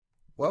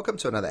Welcome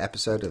to another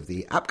episode of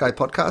the App Guy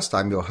podcast.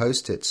 I'm your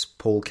host, it's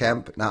Paul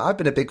Kemp. Now, I've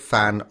been a big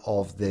fan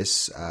of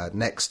this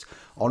next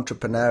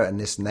entrepreneur and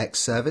this next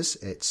service.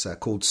 It's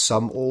called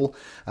Sumall.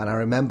 And I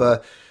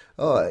remember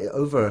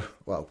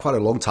quite a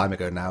long time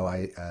ago now,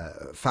 I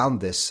found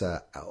this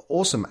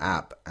awesome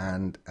app,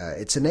 and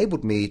it's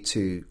enabled me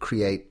to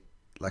create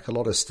like a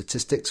lot of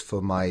statistics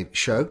for my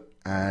show.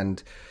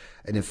 And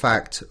in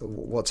fact,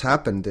 what's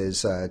happened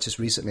is just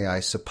recently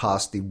I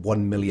surpassed the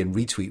 1 million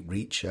retweet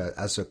reach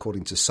as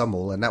according to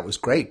Sumall, and that was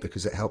great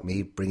because it helped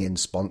me bring in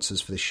sponsors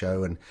for the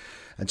show and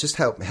just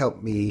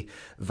help me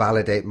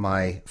validate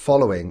my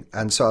following.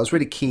 And so I was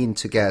really keen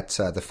to get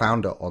the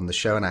founder on the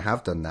show, and I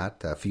have done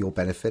that for your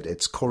benefit.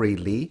 It's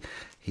Korey Lee.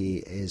 He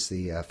is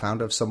the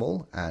founder of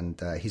Sumall,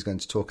 and he's going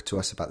to talk to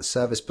us about the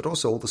service, but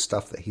also all the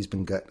stuff that he's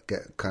been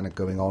kind of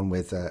going on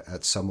with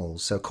at Sumall.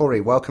 So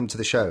Korey, welcome to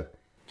the show.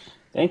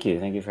 Thank you.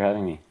 Thank you for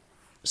having me.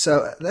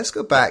 So let's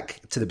go back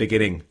to the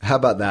beginning. How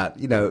about that?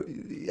 You know,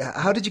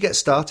 how did you get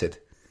started?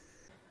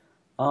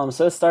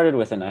 So it started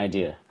with an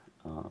idea.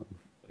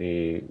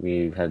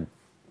 We had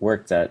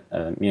worked at,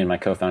 me and my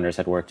co-founders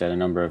had worked at a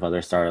number of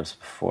other startups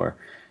before.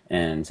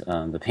 And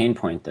the pain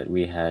point that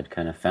we had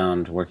kind of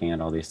found working at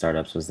all these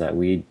startups was that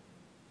we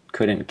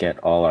couldn't get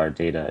all our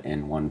data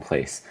in one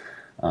place.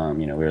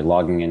 We were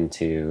logging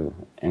into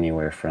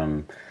anywhere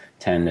from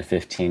 10 to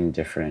 15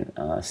 different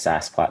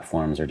SaaS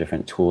platforms or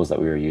different tools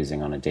that we were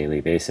using on a daily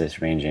basis,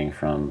 ranging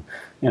from,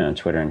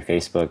 Twitter and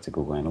Facebook to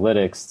Google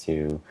Analytics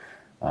to,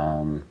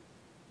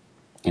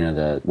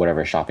 the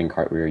whatever shopping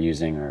cart we were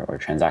using or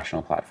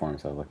transactional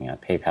platforms. So looking at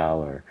PayPal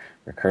or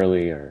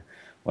Korey or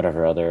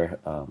whatever other,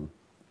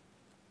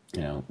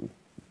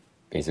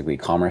 basically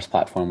commerce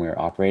platform we were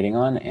operating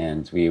on.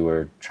 And we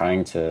were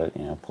trying to,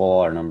 pull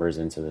our numbers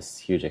into this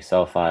huge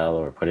Excel file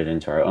or put it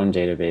into our own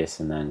database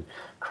and then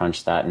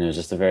crunch that. And it was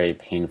just a very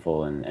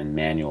painful and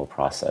manual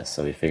process.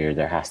 So we figured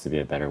there has to be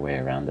a better way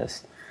around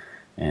this.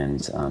 And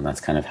that's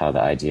kind of how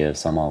the idea of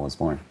Sumall was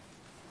born.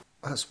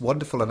 That's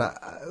wonderful. And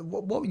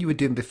what you were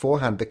doing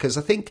beforehand, because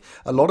I think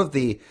a lot of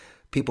the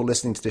people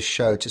listening to this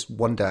show just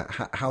wonder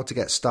how to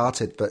get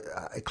started. But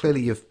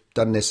clearly you've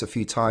done this a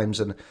few times.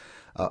 And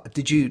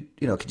could you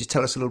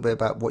tell us a little bit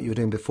about what you were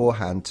doing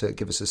beforehand to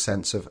give us a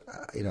sense of,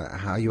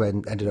 how you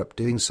ended up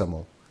doing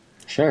Sumall?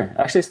 Sure.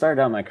 I actually started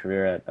out my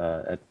career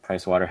at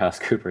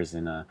PricewaterhouseCoopers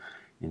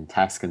in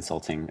tax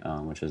consulting,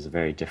 which was a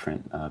very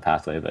different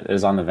pathway, but it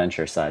was on the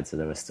venture side, so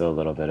there was still a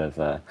little bit of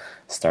a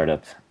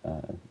startup,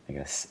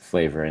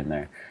 flavor in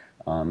there.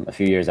 A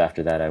few years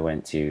after that, I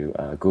went to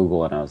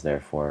Google, and I was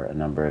there for a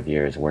number of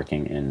years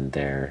working in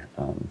their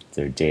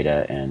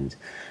data and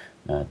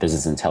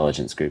business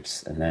intelligence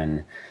groups. And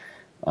then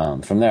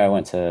from there, I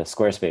went to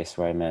Squarespace,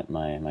 where I met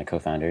my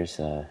co-founders,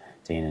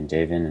 Dane and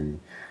Davin, and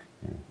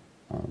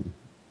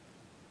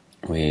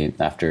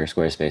after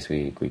Squarespace,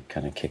 we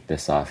kind of kicked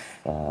this off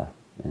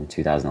in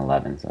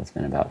 2011, so it's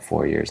been about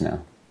 4 years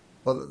now.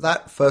 Well,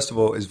 that, first of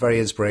all, is very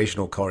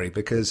inspirational, Korey,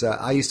 because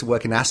I used to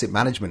work in asset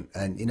management,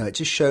 and, it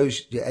just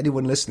shows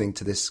anyone listening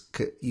to this,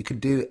 you can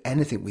do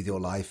anything with your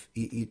life.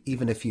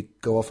 Even if you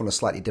go off on a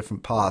slightly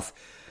different path,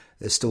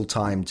 there's still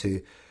time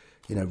to,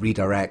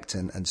 redirect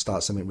and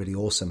start something really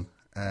awesome,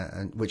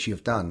 and which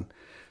you've done.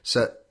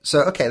 So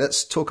okay,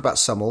 let's talk about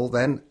Sumall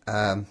then.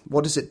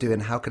 What does it do,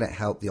 and how can it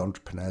help the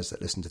entrepreneurs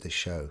that listen to this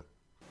show?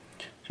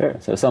 Sure.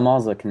 So Sumall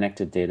is a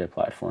connected data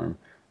platform.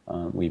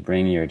 We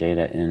bring your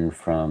data in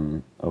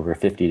from over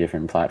 50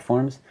 different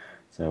platforms.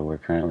 So we're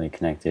currently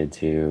connected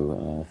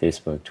to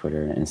Facebook,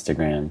 Twitter,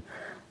 Instagram,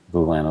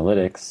 Google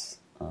Analytics,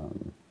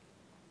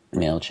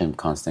 MailChimp,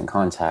 Constant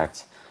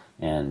Contact,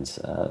 and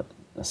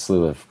a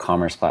slew of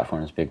commerce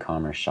platforms: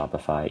 BigCommerce,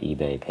 Shopify,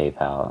 eBay,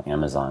 PayPal,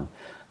 Amazon.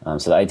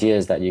 So the idea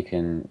is that you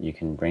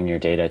can bring your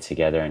data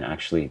together and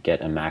actually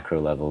get a macro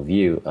level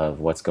view of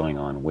what's going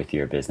on with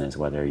your business,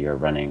 whether you're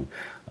running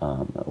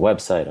a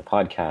website, a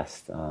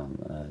podcast,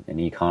 an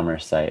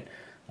e-commerce site.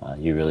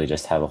 You really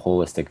just have a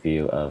holistic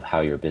view of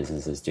how your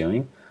business is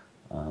doing,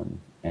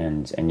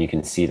 and you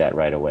can see that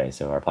right away.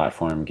 So our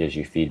platform gives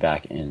you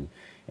feedback in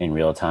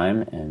real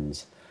time,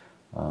 and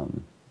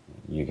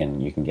you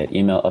can get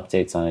email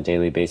updates on a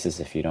daily basis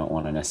if you don't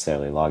want to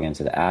necessarily log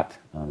into the app.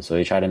 So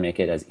we try to make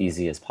it as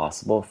easy as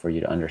possible for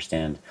you to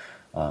understand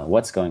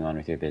what's going on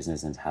with your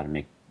business and how to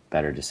make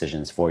better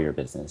decisions for your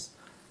business.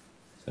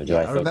 So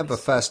I remember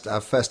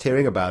first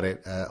hearing about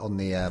it on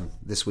the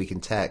This Week in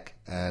Tech,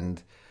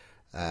 and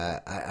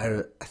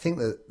I think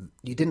that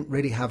you didn't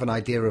really have an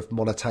idea of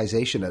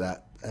monetization at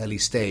that early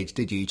stage,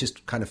 did you? You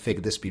just kind of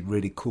figured this would be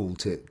really cool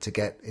to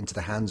get into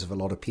the hands of a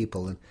lot of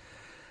people, and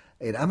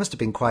it must have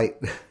been quite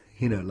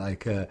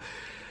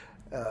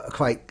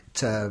quite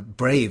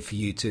brave for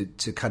you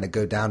to kind of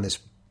go down this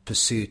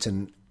pursuit,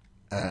 and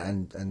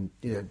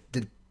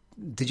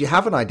did you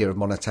have an idea of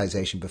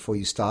monetization before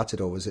you started,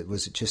 or was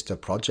it just a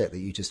project that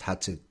you just had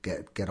to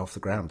get off the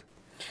ground?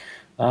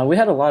 We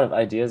had a lot of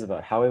ideas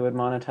about how we would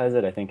monetize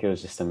it. I think it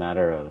was just a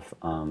matter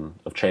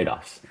of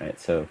trade-offs, right?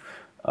 So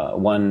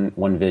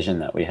one vision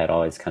that we had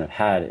always kind of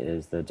had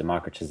is the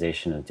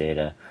democratization of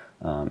data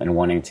and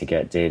wanting to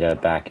get data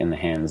back in the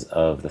hands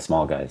of the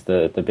small guys.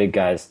 The big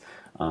guys,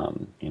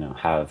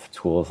 have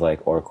tools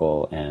like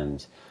Oracle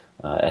and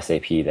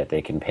SAP that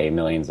they can pay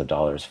millions of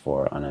dollars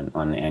for on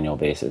an annual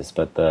basis.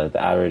 But the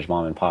average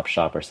mom and pop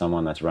shop or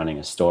someone that's running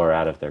a store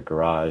out of their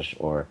garage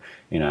or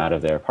out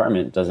of their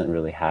apartment doesn't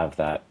really have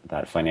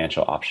that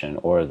financial option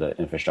or the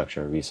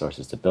infrastructure or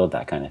resources to build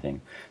that kind of thing.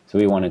 So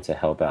we wanted to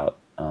help out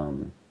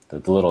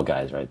the little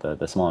guys, right?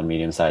 The small and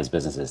medium sized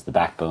businesses, the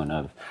backbone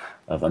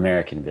of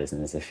American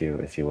business, if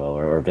you will,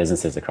 or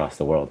businesses across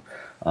the world.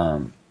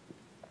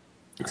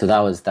 So that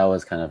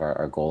was kind of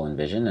our goal and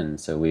vision, and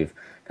so we've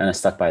kind of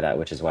stuck by that,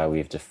 which is why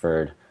we've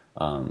deferred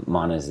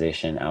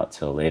monetization out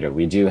till later.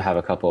 We do have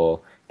a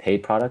couple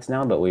paid products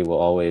now, but we will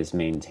always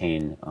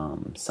maintain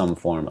some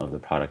form of the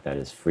product that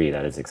is free,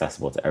 that is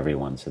accessible to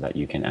everyone, so that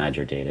you can add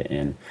your data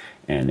in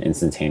and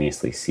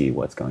instantaneously see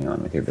what's going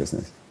on with your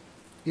business.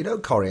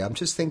 Korey, I'm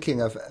just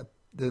thinking of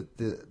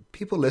the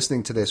people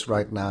listening to this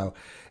right now.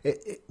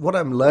 What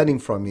I'm learning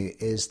from you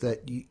is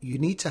that you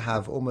need to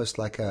have almost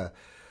like a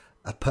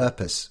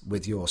purpose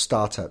with your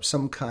startup,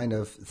 some kind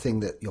of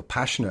thing that you're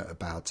passionate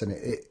about.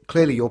 And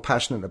clearly you're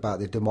passionate about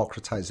the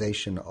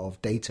democratization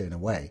of data in a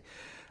way.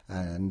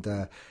 And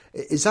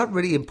is that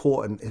really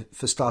important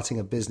for starting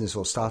a business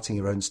or starting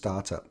your own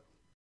startup?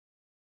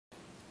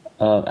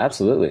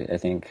 Absolutely. I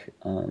think,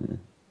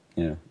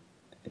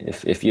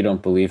 if you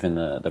don't believe in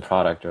the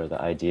product or the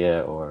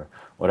idea or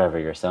whatever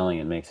you're selling,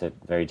 it makes it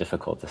very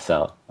difficult to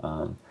sell.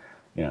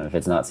 If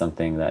it's not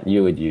something that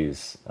you would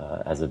use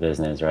as a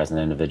business or as an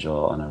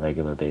individual on a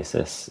regular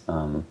basis,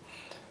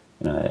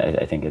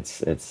 I think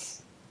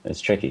it's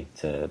tricky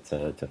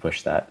to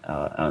push that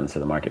out into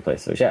the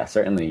marketplace. So yeah,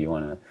 certainly you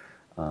want to.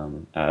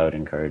 I would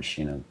encourage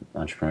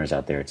entrepreneurs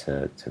out there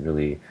to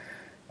really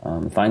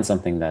find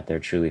something that they're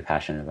truly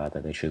passionate about,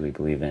 that they truly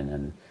believe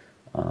in,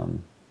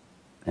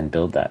 and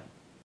build that.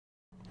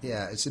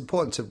 Yeah, it's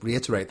important to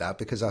reiterate that,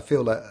 because I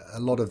feel that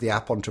a lot of the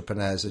app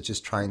entrepreneurs are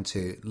just trying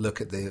to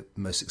look at the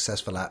most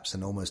successful apps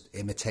and almost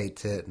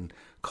imitate it and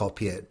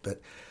copy it.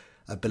 But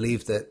I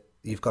believe that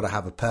you've got to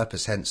have a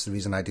purpose. Hence, the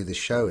reason I do this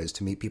show is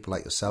to meet people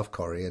like yourself,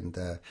 Korey,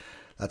 and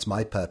that's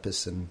my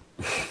purpose. And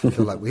I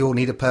feel like we all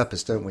need a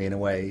purpose, don't we, in a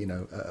way,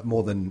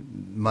 more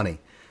than money.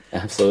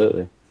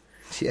 Absolutely.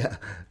 Yeah.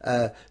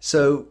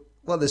 So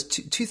there's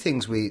two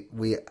things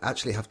we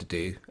actually have to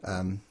do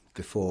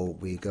before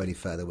we go any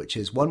further, which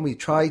is, one, we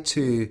try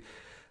to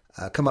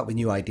come up with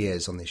new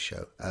ideas on this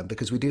show,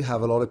 because we do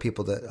have a lot of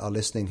people that are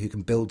listening who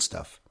can build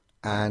stuff.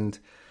 And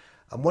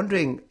I'm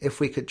wondering if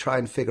we could try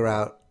and figure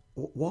out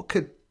what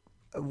could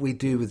we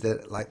do with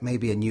it, like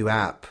maybe a new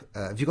app.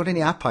 Have you got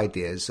any app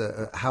ideas,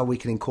 how we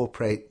can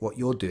incorporate what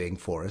you're doing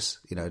for us,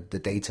 the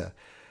data,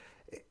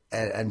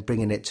 and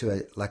bringing it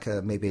to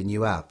maybe a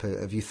new app?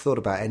 Have you thought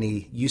about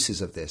any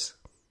uses of this?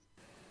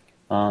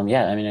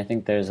 I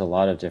think there's a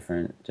lot of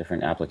different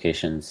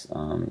applications.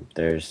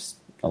 There's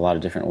a lot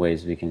of different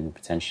ways we can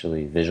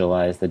potentially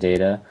visualize the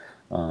data.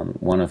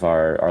 One of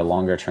our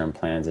longer term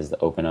plans is to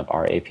open up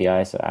our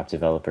API, so app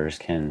developers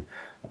can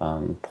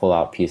pull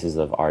out pieces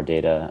of our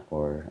data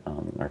or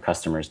our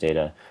customers'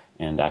 data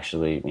and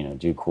actually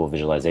do cool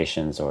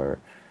visualizations or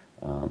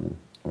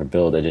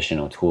build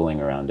additional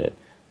tooling around it.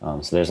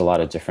 So there's a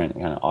lot of different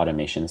kind of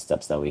automation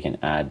steps that we can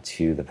add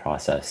to the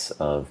process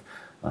of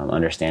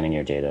understanding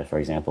your data. For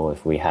example,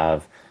 if we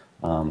have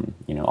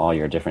all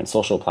your different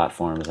social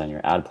platforms and your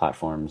ad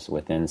platforms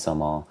within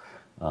Sumall,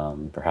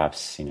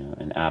 perhaps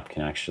an app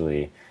can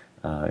actually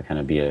kind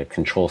of be a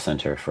control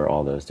center for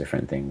all those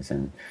different things,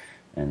 and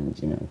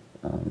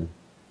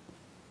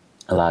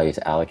allow you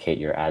to allocate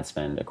your ad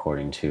spend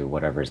according to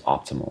whatever is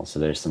optimal. So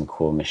there's some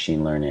cool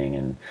machine learning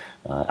and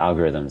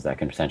algorithms that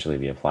can potentially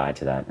be applied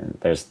to that, and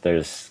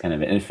there's kind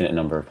of an infinite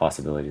number of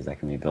possibilities that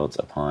can be built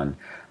upon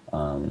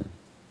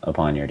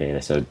your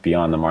data. So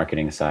beyond the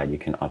marketing side, you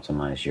can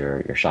optimize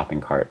your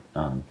shopping cart.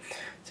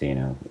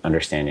 So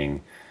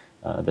understanding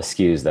the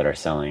SKUs that are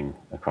selling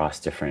across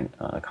different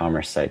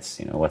commerce sites.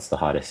 What's the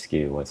hottest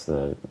SKU? What's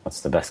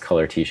the best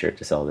color T-shirt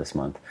to sell this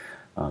month?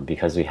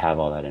 Because we have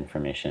all that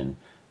information,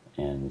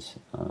 and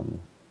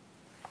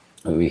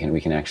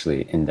we can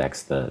actually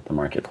index the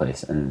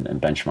marketplace and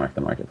benchmark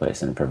the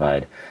marketplace and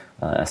provide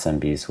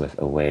SMBs with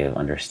a way of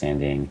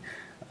understanding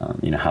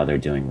how they're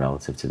doing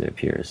relative to their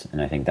peers.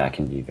 And I think that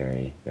can be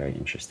very, very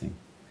interesting.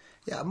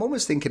 Yeah, I'm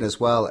almost thinking as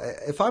well,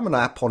 if I'm an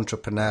app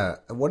entrepreneur,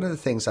 one of the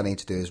things I need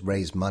to do is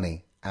raise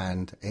money.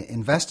 And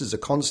investors are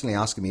constantly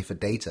asking me for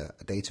data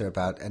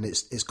about, and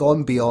it's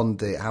gone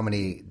beyond how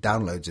many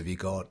downloads have you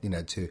got,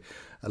 to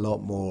a lot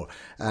more.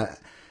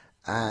 And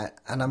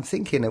I'm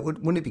thinking,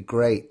 wouldn't it be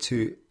great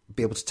to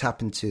be able to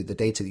tap into the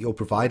data that you're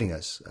providing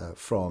us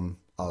from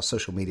our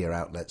social media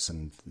outlets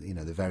and,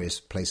 the various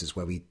places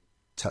where we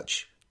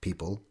touch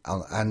people,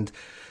 and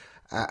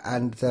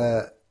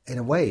in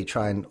a way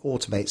try and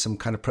automate some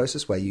kind of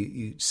process where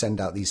you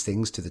send out these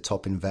things to the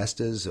top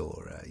investors,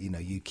 or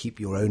you keep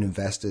your own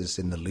investors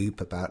in the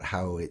loop about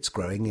how it's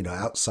growing,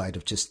 outside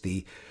of just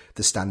the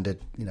standard,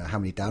 how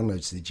many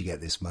downloads did you get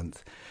this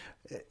month.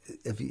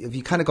 have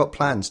you kind of got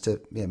plans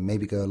to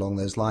maybe go along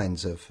those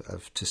lines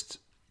of just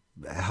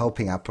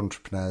helping app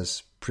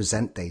entrepreneurs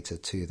present data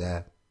to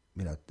their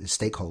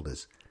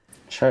stakeholders?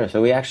 Sure.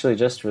 So we actually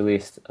just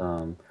released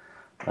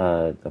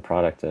a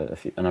product a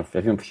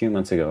few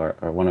months ago,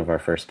 or one of our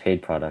first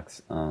paid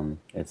products.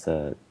 It's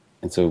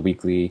a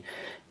weekly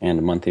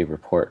and monthly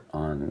report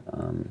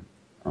on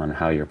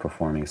how you're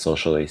performing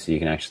socially. So you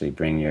can actually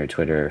bring your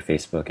Twitter,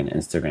 Facebook, and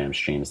Instagram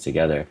streams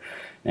together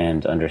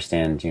and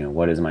understand,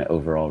 what is my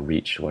overall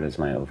reach? What is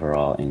my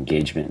overall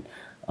engagement?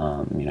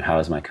 How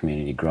is my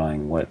community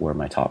growing? What were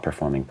my top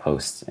performing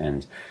posts?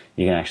 And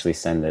you can actually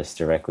send this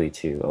directly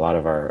to a lot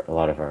of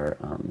our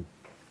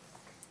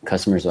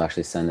customers will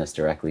actually send this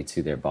directly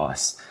to their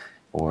boss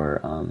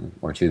or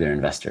to their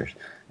investors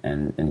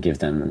and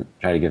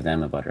try to give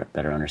them a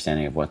better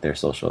understanding of what their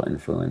social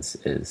influence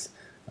is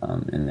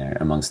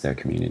amongst their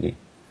community.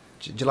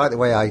 Do you like the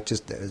way I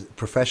just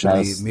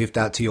professionally moved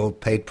out to your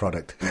paid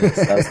product?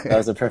 That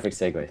was a perfect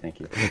segue.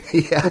 Thank you.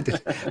 Yeah, I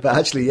did. But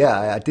actually,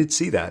 I did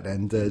see that,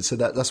 and so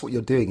that's what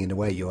you're doing in a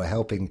way. You are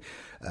helping,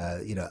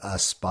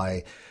 us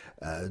by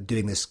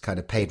doing this kind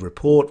of paid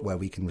report where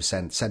we can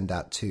send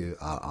out to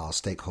our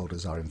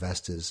stakeholders, our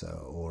investors,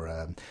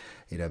 or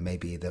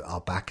maybe our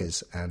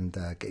backers, and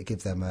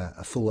give them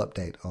a full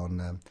update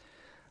on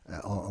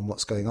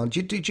what's going on.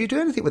 Do you do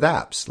anything with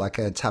apps like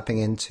tapping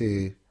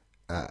into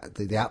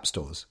the app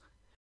stores?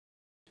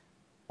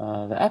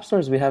 The app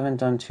stores we haven't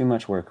done too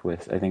much work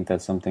with. I think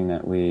that's something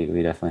that we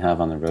definitely have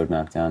on the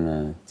roadmap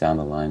down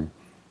the line.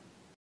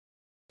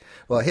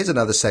 Well, here's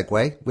another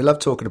segue. We love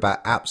talking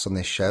about apps on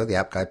this show, the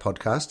App Guy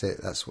podcast.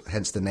 That's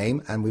hence the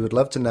name. And we would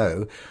love to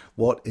know,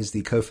 what is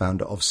the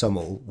co-founder of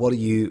Sumall? What do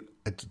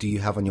you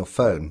have on your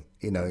phone,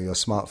 your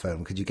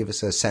smartphone? Could you give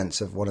us a sense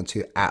of one or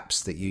two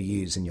apps that you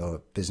use in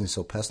your business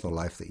or personal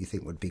life that you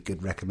think would be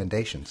good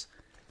recommendations?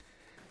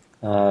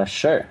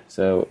 Sure.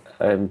 So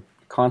I'm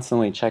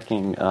constantly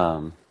checking.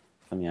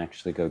 Let me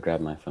actually go grab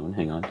my phone.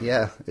 Hang on.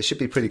 Yeah, it should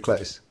be pretty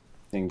close.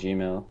 Using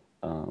Gmail,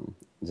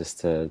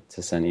 just to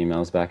send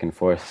emails back and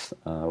forth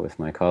with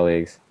my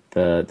colleagues.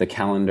 The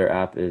calendar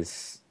app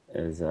is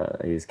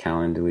I use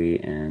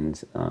Calendly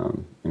and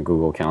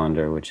Google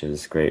Calendar, which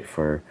is great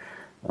for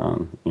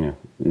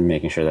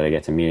making sure that I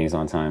get to meetings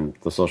on time.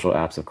 The social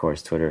apps, of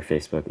course, Twitter,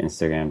 Facebook,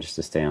 Instagram, just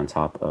to stay on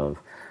top of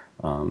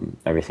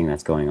everything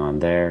that's going on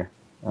there.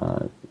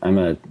 I'm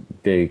a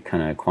big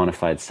kind of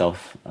quantified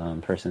self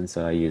person,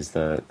 so I use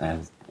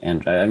I'm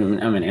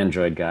an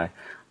Android guy,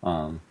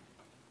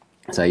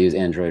 so I use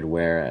Android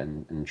Wear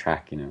and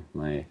track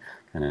my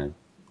kind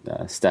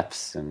of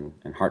steps and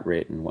heart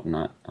rate and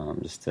whatnot,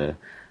 just to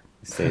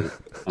stay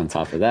on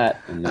top of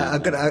that. And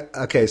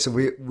okay, so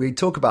we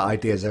talk about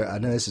ideas. I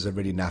know this is a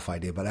really naff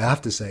idea, but I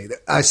have to say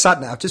that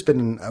I've just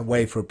been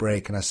away for a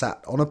break, and I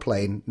sat on a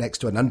plane next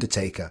to an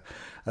undertaker.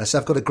 And I said,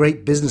 I've got a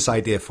great business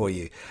idea for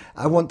you.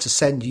 I want to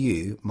send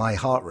you my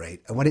heart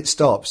rate, and when it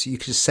stops, you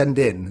can just send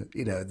in,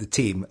 the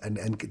team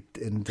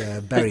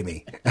and bury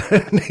me.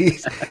 And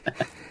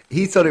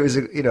he thought it was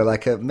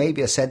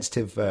maybe a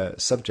sensitive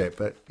subject,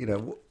 but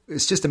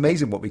it's just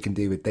amazing what we can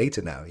do with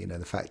data now.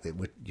 The fact that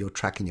you're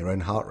tracking your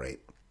own heart rate,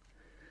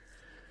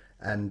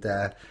 and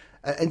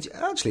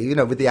actually,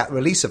 with the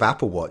release of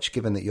Apple Watch,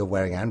 given that you're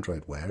wearing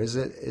Android Wear, is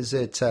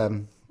it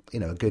a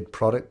good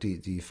product? Do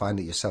you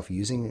find it yourself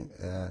using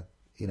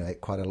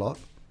it quite a lot?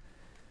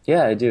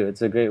 Yeah, I do.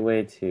 It's a great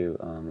way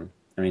to.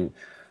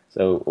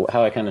 So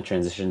how I kind of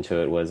transitioned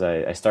to it was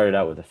I started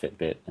out with a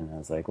Fitbit, and I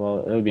was like, well,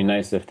 it would be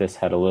nice if this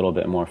had a little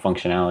bit more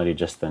functionality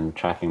just than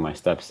tracking my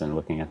steps and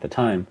looking at the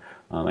time.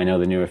 I know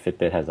the newer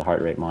Fitbit has a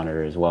heart rate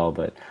monitor as well,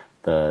 but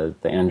the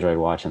Android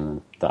watch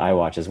and the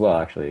iWatch as well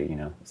actually,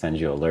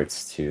 sends you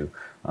alerts to,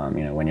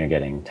 when you're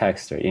getting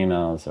texts or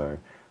emails, or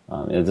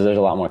there's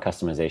a lot more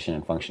customization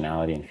and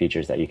functionality and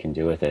features that you can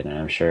do with it. And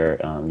I'm sure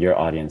your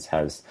audience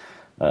has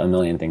a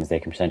million things they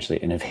can potentially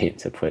innovate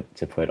to put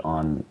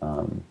on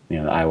the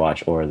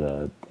iWatch or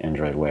the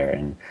Android Wear,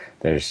 and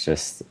there's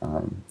just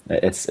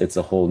it's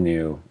a whole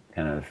new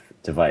kind of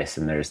device,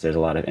 and there's a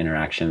lot of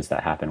interactions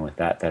that happen with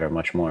that are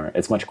much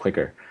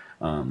quicker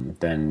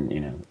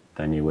than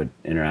you would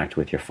interact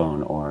with your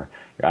phone or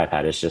your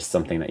iPad. It's just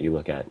something that you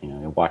look at,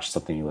 watch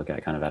something you look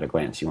at kind of at a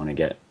glance. You want to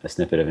get a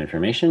snippet of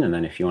information, and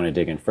then if you want to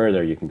dig in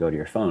further, you can go to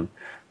your phone.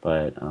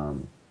 But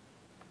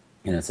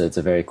so it's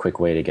a very quick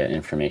way to get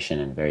information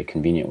and a very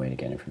convenient way to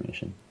get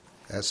information.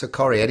 So,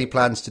 Korey, any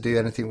plans to do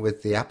anything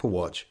with the Apple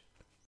Watch?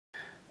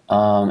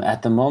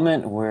 At the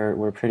moment,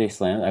 we're pretty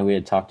slammed. We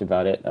had talked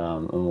about it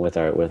with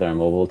our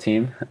mobile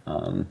team,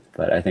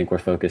 but I think we're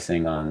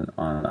focusing on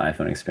the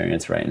iPhone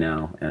experience right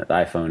now, the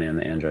iPhone and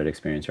the Android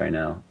experience right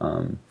now.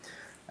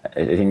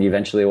 I think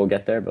eventually we'll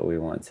get there, but we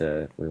want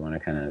to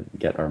kind of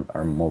get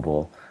our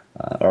mobile,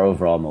 our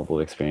overall mobile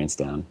experience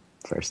down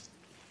first.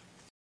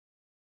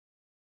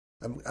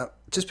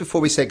 Just before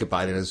we say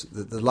goodbye,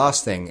 the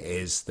last thing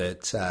is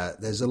that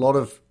there's a lot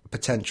of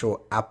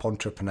potential app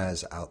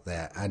entrepreneurs out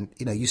there. And,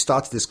 you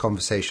started this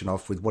conversation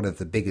off with one of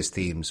the biggest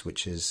themes,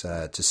 which is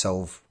to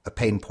solve a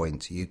pain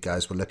point. You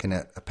guys were looking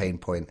at a pain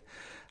point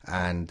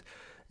and,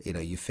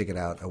 you figured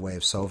out a way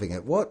of solving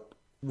it. What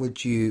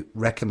would you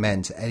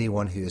recommend to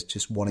anyone who is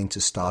just wanting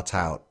to start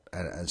out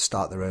and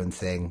start their own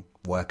thing,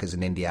 work as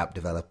an indie app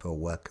developer, or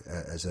work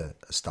as a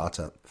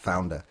startup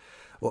founder?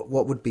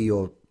 What would be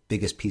your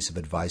biggest piece of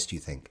advice, do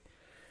you think?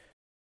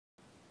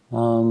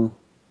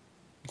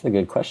 That's a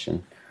good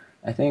question.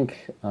 I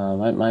think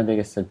my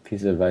biggest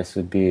piece of advice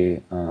would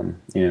be,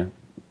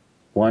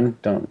 one,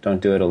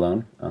 don't do it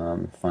alone.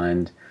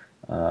 Find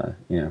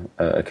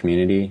a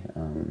community,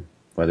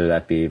 whether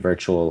that be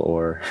virtual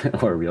or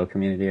or a real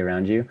community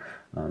around you.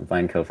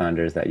 Find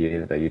co-founders that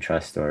you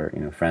trust, or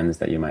friends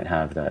that you might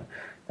have that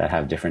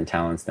have different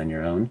talents than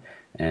your own,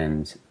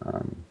 and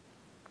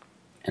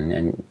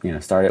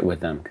start it with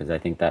them, because I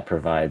think that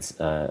provides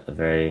a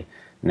very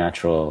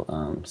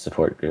natural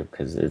support group,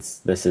 because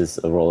this is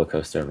a roller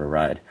coaster of a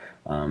ride,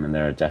 and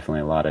there are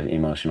definitely a lot of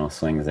emotional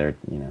swings there.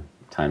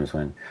 Times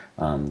when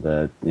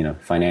the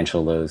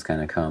financial lows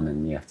kind of come,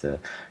 and you have to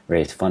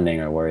raise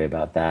funding or worry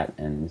about that,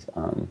 and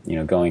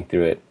going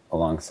through it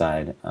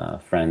alongside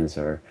friends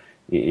or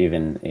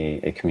even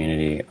a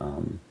community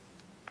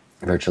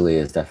virtually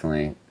is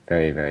definitely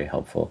very, very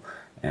helpful,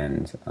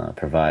 and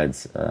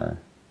provides a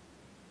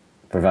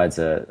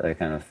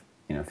kind of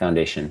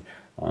foundation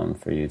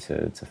for you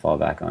to fall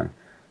back on.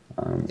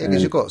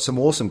 Because you've got some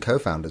awesome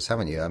co-founders,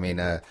 haven't you? I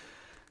mean,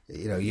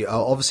 you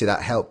obviously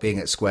that helped being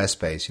at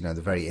Squarespace,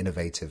 the very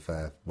innovative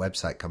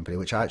website company,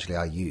 which I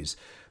use.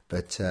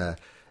 But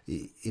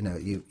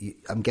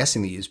I'm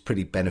guessing that it's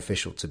pretty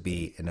beneficial to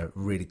be in a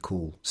really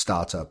cool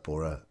startup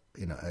or a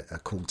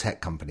cool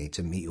tech company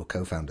to meet your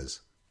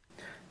co-founders.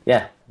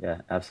 Yeah,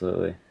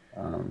 absolutely.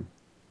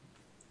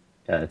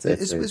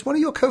 Is one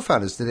of your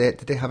co-founders, did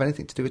they have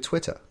anything to do with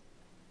Twitter?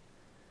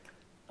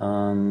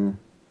 No,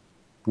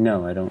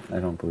 I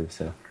don't believe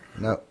so.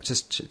 No,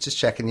 just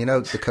checking.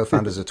 The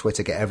co-founders of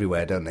Twitter get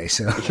everywhere, don't they?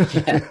 So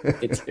yeah,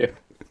 they do.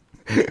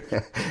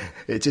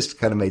 It just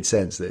kind of made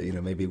sense that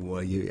maybe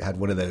you had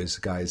one of those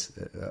guys.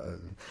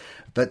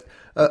 But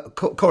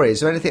Korey, is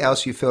there anything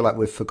else you feel like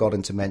we've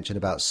forgotten to mention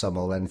about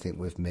Sumall? Anything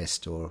we've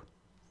missed, or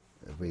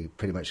have we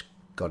pretty much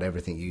got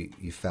everything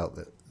you felt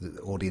that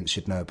the audience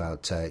should know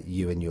about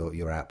you and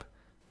your app?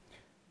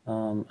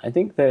 I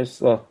think there's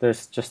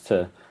just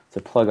to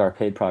plug our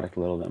paid product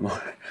a little bit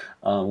more.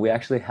 We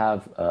actually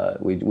have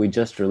we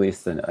just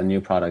released a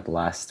new product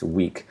last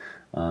week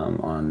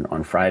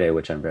on Friday,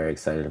 which I'm very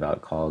excited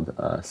about, called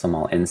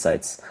Sumall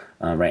Insights.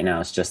 Right now,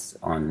 it's just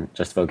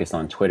focused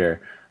on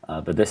Twitter,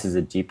 but this is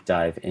a deep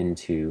dive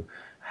into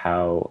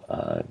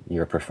how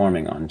you're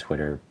performing on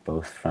Twitter,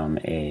 both from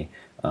a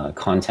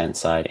content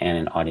side and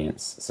an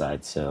audience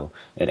side. So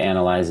it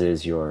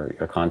analyzes your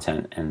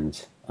content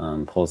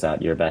and pulls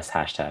out your best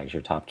hashtags,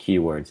 your top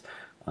keywords.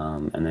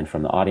 And then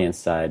from the audience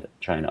side,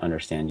 trying to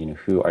understand,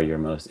 who are your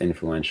most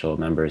influential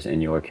members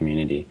in your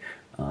community,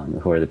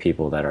 who are the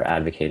people that are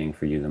advocating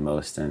for you the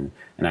most and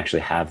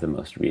actually have the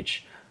most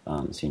reach.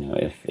 So,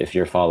 if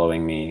you're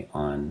following me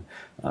on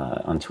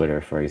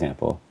Twitter, for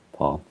example,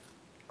 Paul.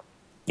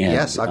 And,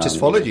 yes, I've just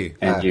followed you.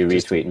 And you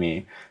retweet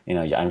me.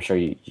 I'm sure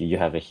you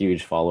have a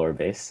huge follower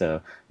base.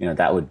 So, you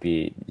would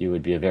be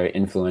a very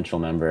influential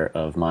member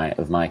of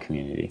my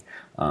community,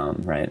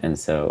 right? And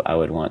so I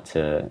would want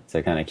to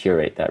kind of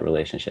curate that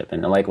relationship.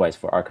 And likewise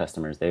for our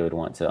customers, they would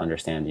want to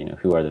understand,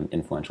 who are the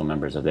influential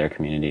members of their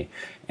community,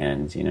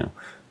 and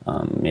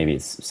maybe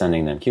it's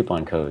sending them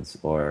coupon codes,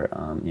 or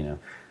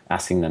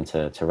asking them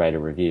to write a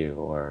review,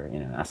 or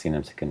asking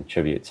them to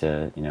contribute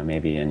to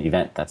maybe an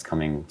event that's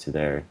coming to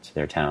their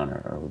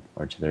town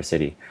or to their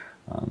city.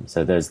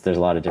 So there's a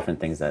lot of different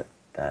things that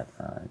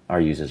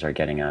our users are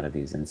getting out of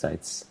these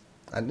insights.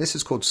 And this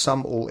is called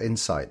Sumall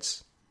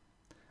Insights.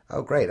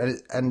 Oh, great!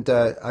 And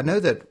I know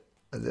that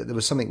there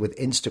was something with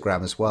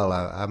Instagram as well.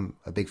 I'm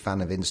a big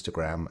fan of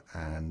Instagram,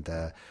 and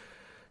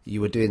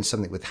you were doing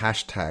something with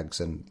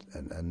hashtags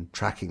and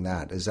tracking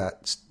that. Is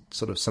that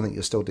sort of something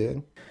you're still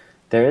doing?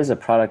 There is a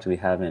product we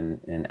have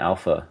in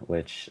alpha,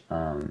 which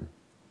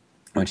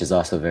is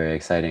also very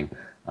exciting.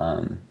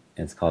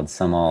 It's called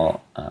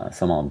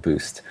Sumall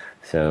Boost.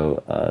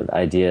 So the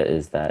idea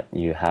is that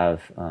you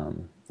have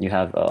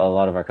a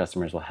lot of our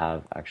customers will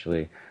have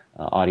actually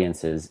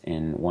audiences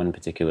in one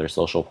particular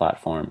social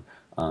platform,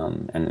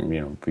 and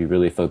be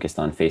really focused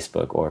on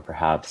Facebook, or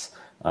perhaps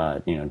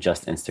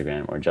just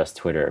Instagram or just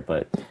Twitter,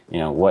 but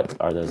what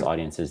are those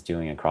audiences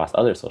doing across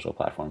other social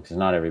platforms? Because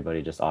not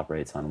everybody just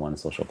operates on one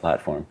social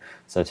platform.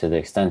 So to the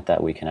extent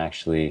that we can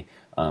actually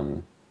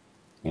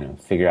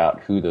figure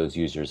out who those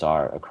users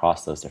are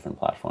across those different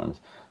platforms,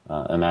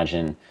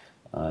 imagine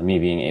me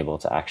being able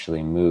to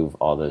actually move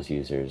all those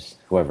users,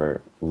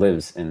 whoever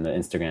lives in the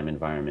Instagram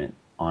environment,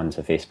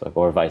 onto Facebook,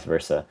 or vice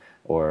versa,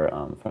 or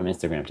from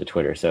Instagram to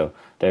Twitter. So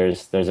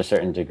there's a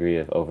certain degree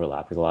of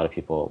overlap, because a lot of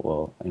people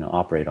will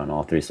operate on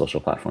all three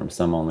social platforms.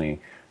 Some only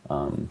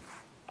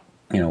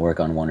work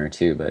on one or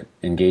two, but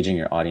engaging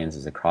your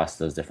audiences across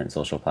those different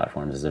social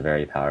platforms is a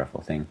very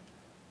powerful thing.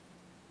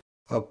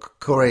 Well,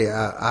 Korey,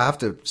 I have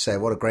to say,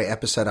 what a great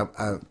episode.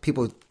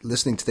 People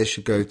listening to this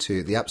should go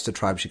to the Appster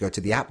Tribe, should go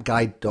to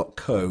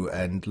theappguide.co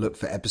and look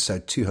for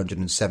episode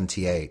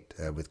 278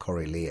 with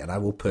Korey Lee. And I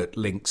will put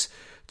links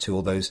to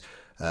all those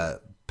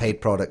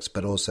paid products,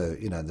 but also,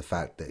 the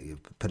fact that you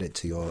put it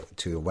to your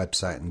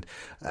website.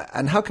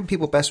 And how can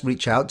people best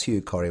reach out to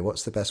you, Korey?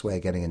 What's the best way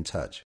of getting in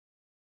touch?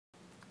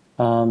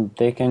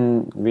 They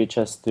can reach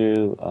us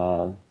through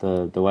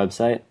the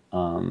website.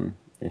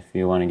 If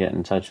you want to get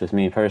in touch with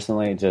me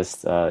personally,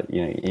 just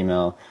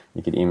email.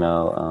 You could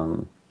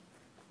email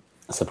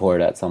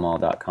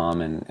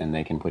support@sumall.com, and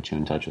they can put you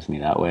in touch with me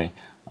that way.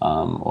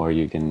 Or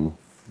you can,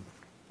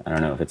 I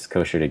don't know if it's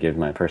kosher to give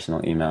my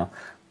personal email.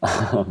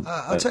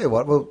 I'll tell you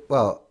what.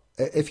 Well,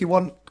 if you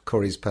want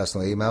Korey's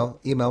personal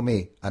email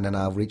me, and then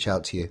I'll reach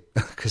out to you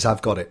because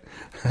I've got it.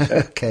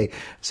 Okay,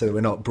 so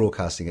we're not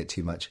broadcasting it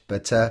too much,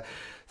 but.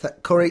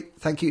 Korey,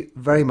 thank you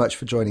very much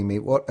for joining me.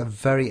 What a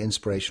very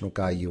inspirational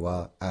guy you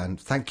are. And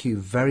thank you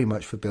very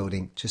much for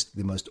building just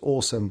the most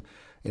awesome,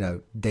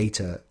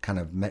 data kind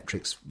of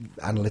metrics,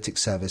 analytics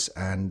service.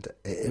 And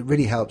it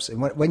really helps.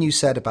 And when you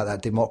said about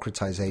that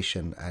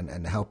democratization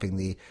and helping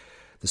the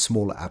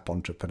smaller app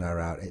entrepreneur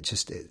out, it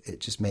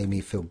just made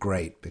me feel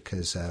great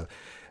because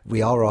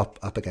we are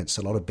up against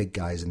a lot of big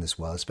guys in this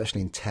world, especially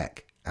in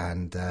tech.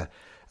 And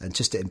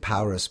just to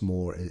empower us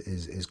more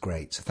is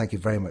great. So thank you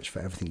very much for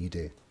everything you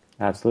do.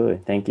 Absolutely.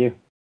 Thank you.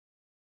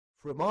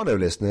 For Romano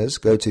listeners,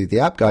 go to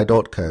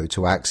theappguy.co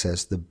to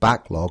access the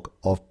backlog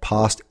of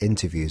past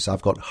interviews.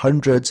 I've got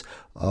hundreds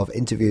of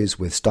interviews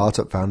with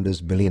startup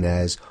founders,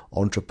 millionaires,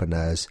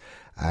 entrepreneurs,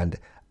 and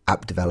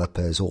app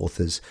developers,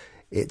 authors.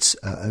 It's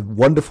a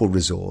wonderful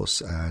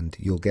resource and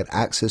you'll get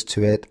access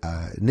to it.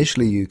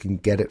 Initially, you can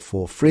get it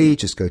for free.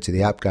 Just go to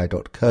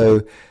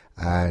theappguy.co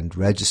and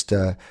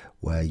register,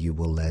 where you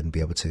will then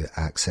be able to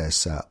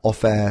access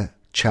off-air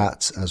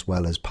chats as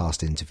well as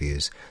past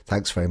interviews.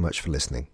 Thanks very much for listening.